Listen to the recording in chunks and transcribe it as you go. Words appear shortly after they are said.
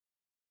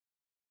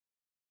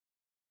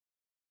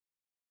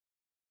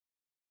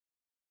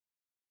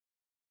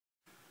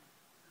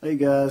Hey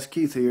guys,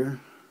 Keith here.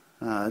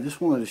 I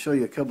just wanted to show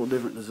you a couple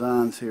different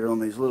designs here on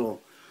these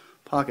little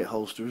pocket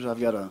holsters. I've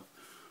got a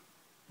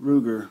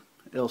Ruger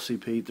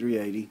LCP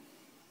 380.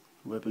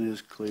 Weapon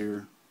is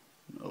clear,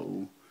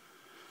 no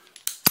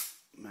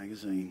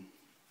magazine.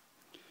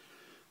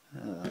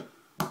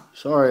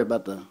 Sorry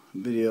about the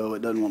video,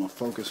 it doesn't want to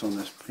focus on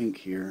this pink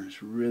here.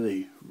 It's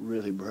really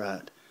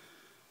bright.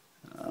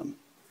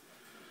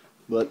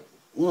 But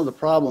one of the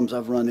problems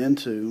I've run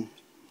into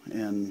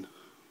in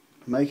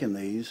making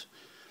these,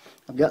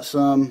 I've got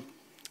some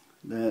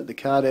that the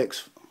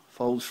Kydex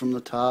folds from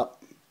the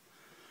top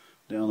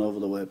down over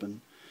the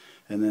weapon,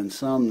 and then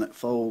some that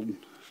fold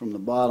from the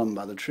bottom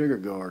by the trigger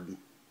guard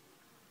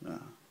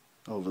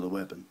over the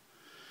weapon.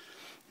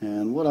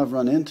 And what I've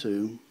run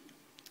into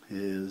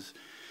is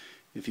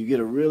if you get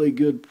a really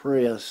good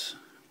press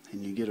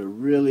and you get a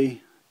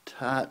really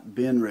tight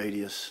bend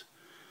radius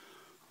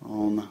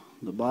on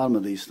the bottom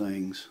of these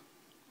things,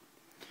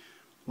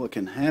 what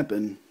can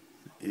happen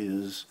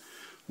is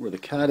where the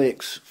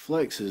Kydex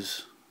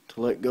flexes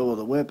to let go of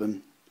the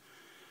weapon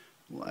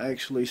will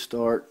actually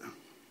start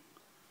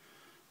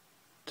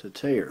to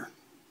tear.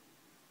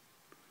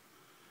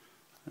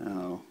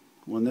 Now,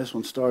 when this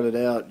one started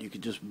out, you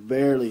could just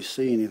barely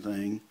see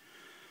anything,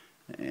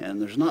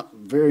 and there's not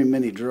very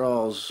many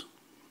draws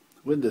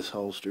with this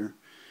holster,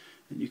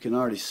 and you can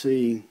already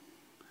see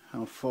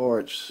how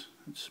far it's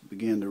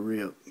began to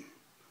rip.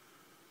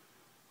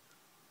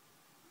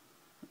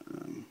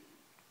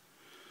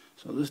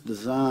 So this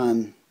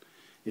design,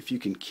 if you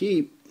can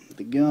keep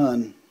the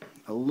gun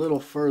a little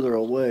further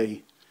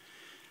away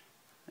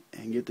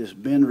and get this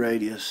bend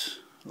radius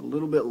a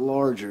little bit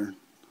larger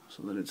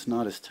so that it's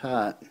not as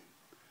tight,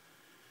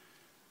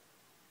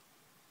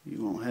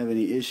 you won't have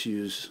any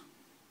issues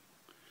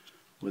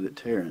with it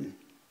tearing.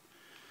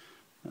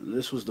 Now,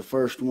 this was the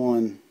first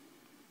one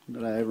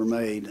that I ever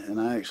made, and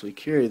I actually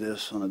carry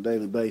this on a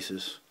daily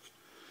basis.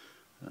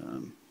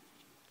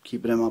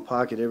 Keep it in my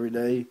pocket every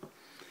day.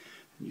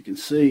 You can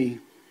see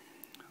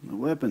the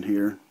weapon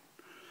here,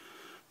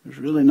 there's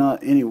really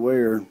not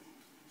anywhere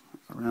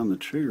around the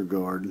trigger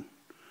guard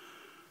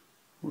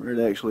where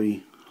it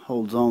actually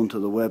holds on to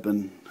the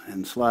weapon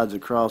and slides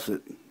across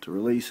it to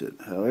release it.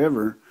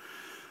 However,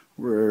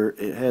 where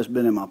it has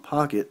been in my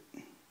pocket,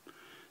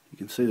 you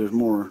can see there's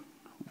more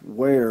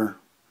wear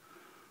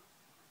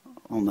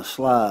on the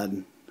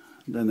slide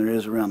than there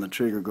is around the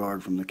trigger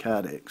guard from the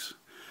Kydex.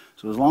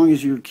 So as long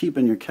as you're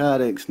keeping your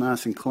Kydex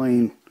nice and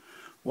clean,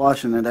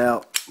 washing it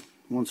out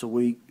once a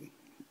week,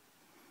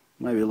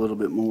 maybe a little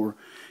bit more,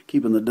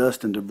 keeping the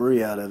dust and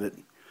debris out of it,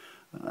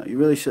 you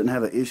really shouldn't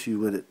have an issue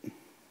with it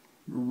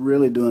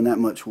really doing that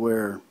much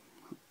wear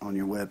on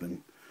your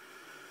weapon.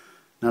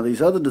 Now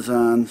these other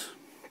designs,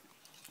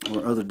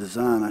 or other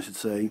design I should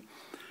say,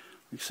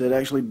 like I said,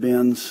 actually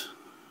bends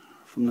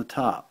from the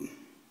top.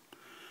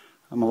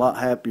 I'm a lot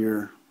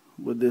happier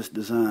with this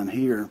design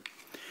here.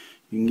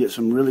 You can get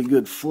some really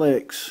good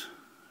flex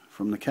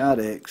from the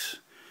Kydex.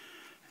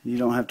 You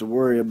don't have to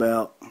worry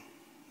about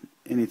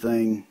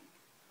anything.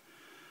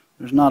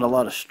 There's not a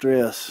lot of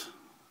stress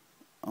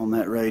on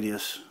that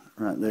radius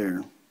right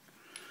there.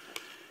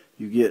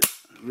 You get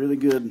really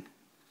good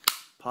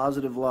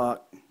positive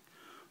lock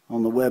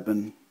on the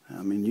weapon.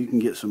 I mean, you can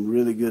get some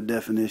really good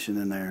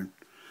definition in there,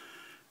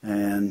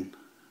 and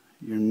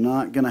you're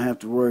not going to have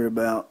to worry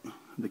about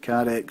the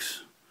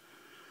Kydex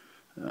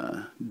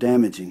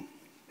damaging.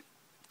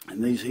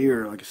 And these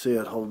here, like I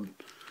said, hold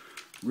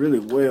really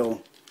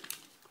well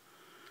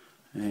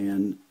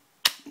and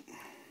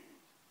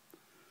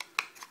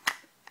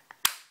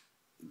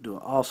do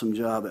an awesome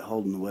job at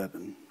holding the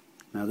weapon.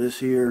 Now this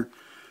here,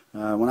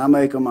 when I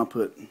make them, I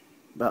put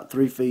about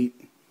 3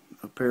 feet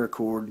of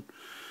paracord,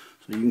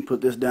 so you can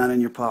put this down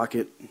in your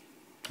pocket,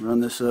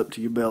 run this up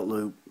to your belt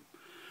loop,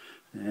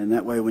 and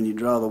that way when you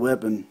draw the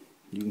weapon,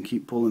 you can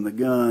keep pulling the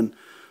gun,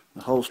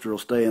 the holster will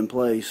stay in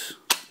place,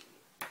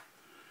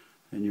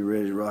 and you're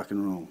ready to rock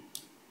and roll.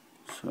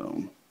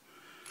 So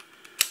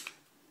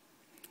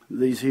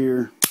these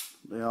here,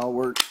 they all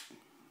work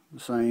the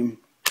same.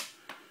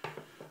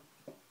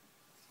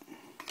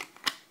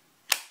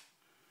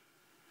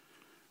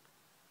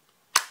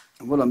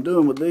 And what I'm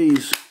doing with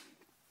these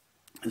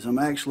is I'm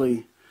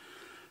actually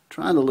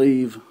trying to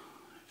leave,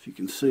 if you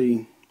can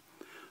see,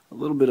 a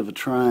little bit of a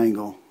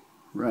triangle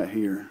right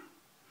here.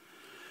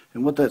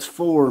 And what that's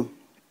for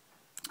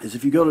is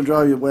if you go to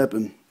draw your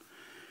weapon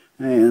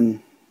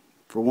and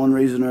for one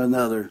reason or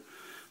another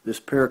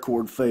this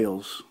paracord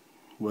fails,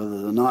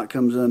 whether the knot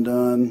comes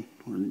undone,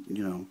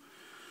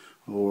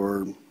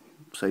 or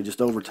say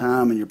just over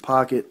time in your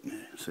pocket,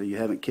 so you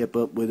haven't kept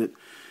up with it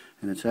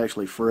and it's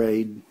actually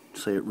frayed,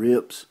 say it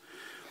rips,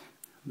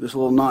 this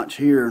little notch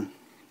here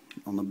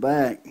on the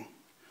back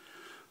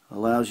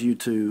allows you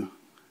to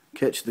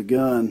catch the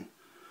gun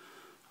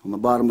on the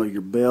bottom of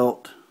your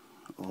belt,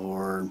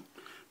 or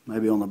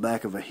maybe on the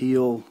back of a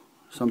heel,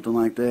 something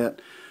like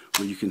that,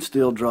 where you can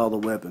still draw the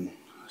weapon.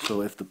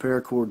 So if the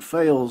paracord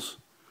fails,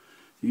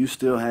 you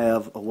still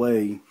have a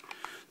way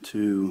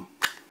to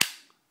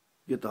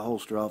get the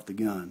holster off the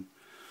gun.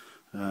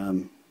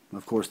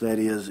 Of course, that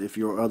is if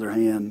your other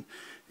hand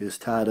is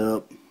tied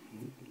up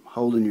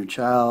holding your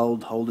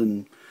child,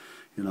 holding,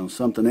 you know,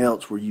 something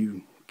else where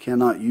you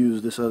cannot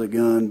use this other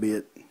gun, be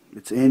it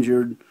it's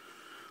injured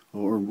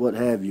or what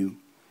have you.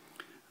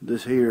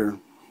 This here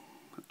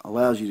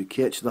allows you to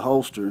catch the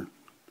holster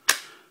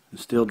and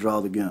still draw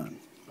the gun.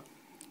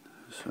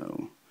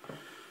 So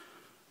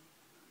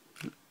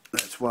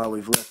that's why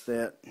we've left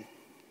that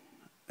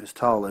as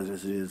tall as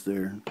it is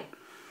there.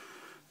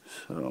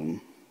 So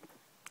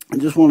I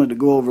just wanted to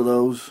go over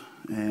those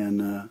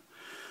and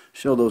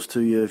show those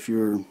to you if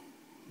you're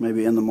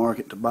maybe in the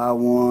market to buy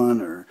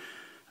one, or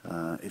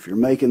if you're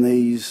making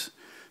these.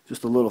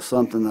 Just a little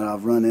something that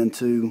I've run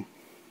into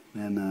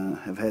and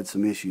have had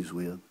some issues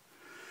with.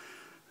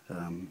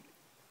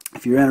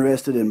 If you're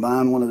interested in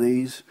buying one of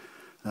these,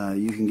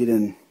 you can get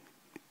in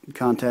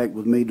contact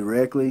with me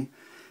directly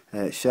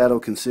at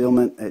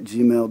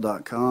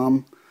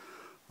shadowconcealment@gmail.com,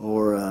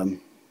 or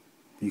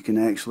you can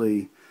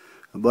actually,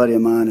 a buddy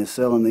of mine is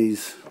selling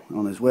these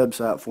on his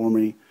website for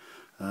me.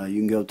 You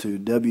can go to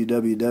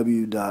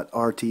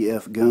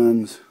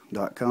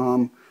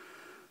www.rtfguns.com.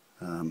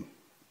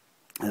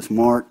 That's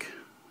Mark.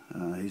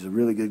 He's a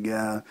really good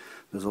guy.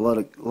 There's a lot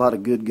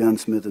of good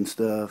gunsmithing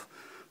stuff.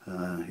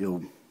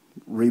 He'll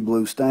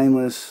re-blue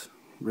stainless,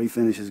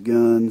 refinish his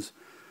guns.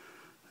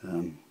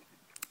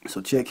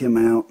 So check him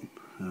out.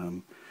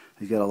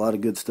 He's got a lot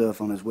of good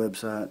stuff on his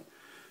website,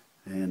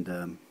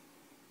 and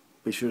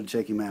be sure to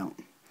check him out.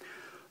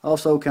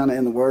 Also, kind of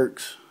in the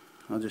works,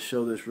 I'll just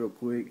show this real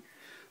quick.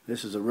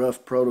 This is a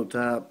rough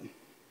prototype.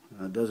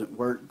 Doesn't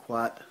work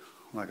quite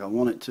like I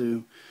want it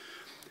to.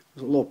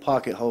 There's a little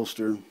pocket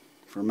holster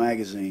for a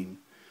magazine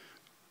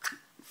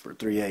for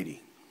 .380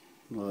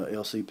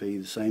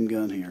 LCP, the same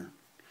gun here.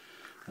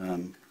 I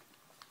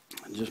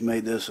just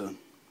made this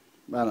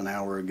about an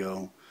hour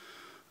ago.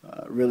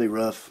 Really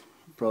rough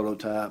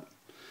prototype.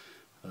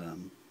 I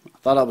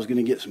thought I was going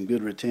to get some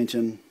good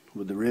retention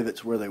with the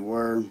rivets where they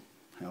were.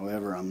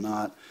 However, I'm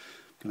not.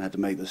 Going to have to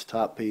make this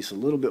top piece a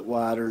little bit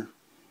wider.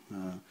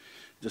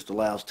 Just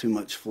allows too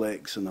much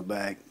flex in the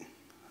back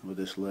with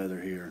this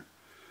leather here.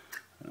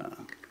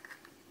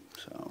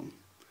 So I'm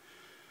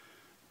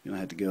going to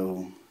have to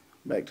go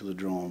back to the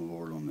drawing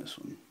board on this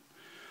one.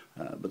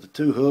 But the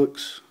two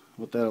hooks,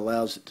 what that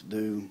allows it to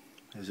do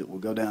is it will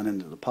go down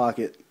into the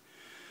pocket,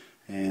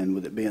 and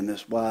with it being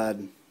this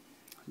wide,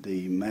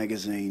 the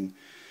magazine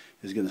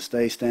is going to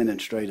stay standing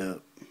straight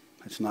up.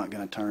 It's not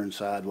going to turn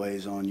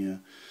sideways on you,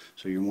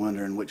 so you're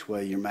wondering which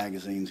way your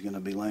magazine is going to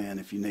be laying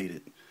if you need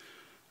it.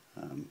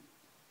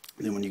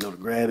 Then when you go to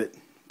grab it,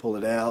 pull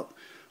it out,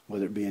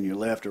 whether it be in your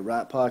left or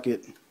right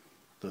pocket,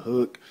 the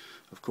hook,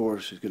 of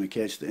course, is going to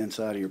catch the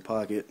inside of your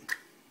pocket.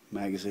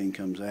 Magazine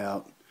comes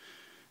out,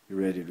 you're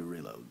ready to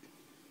reload.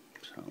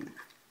 So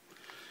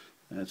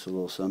that's a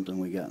little something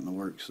we got in the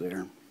works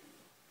there.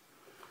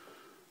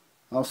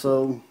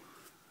 Also,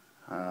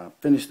 I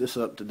finished this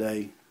up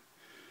today.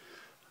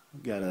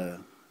 I've got a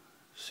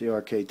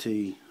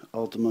CRKT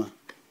Ultima.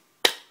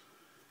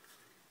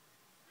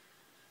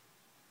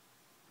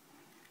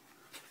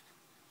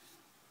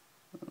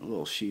 A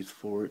little sheath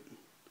for it.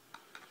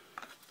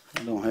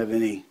 I don't have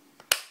any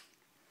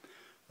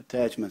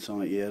attachments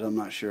on it yet. I'm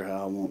not sure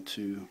how I want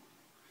to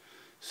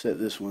set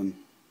this one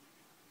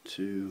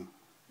to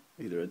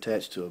either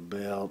attach to a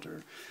belt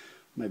or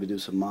maybe do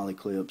some molly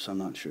clips. I'm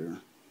not sure.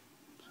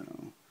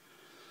 So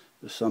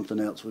there's something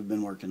else we've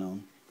been working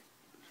on.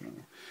 So,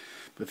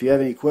 but if you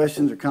have any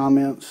questions or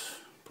comments,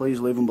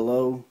 please leave them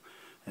below,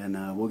 and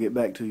we'll get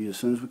back to you as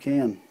soon as we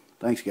can.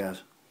 Thanks,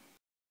 guys.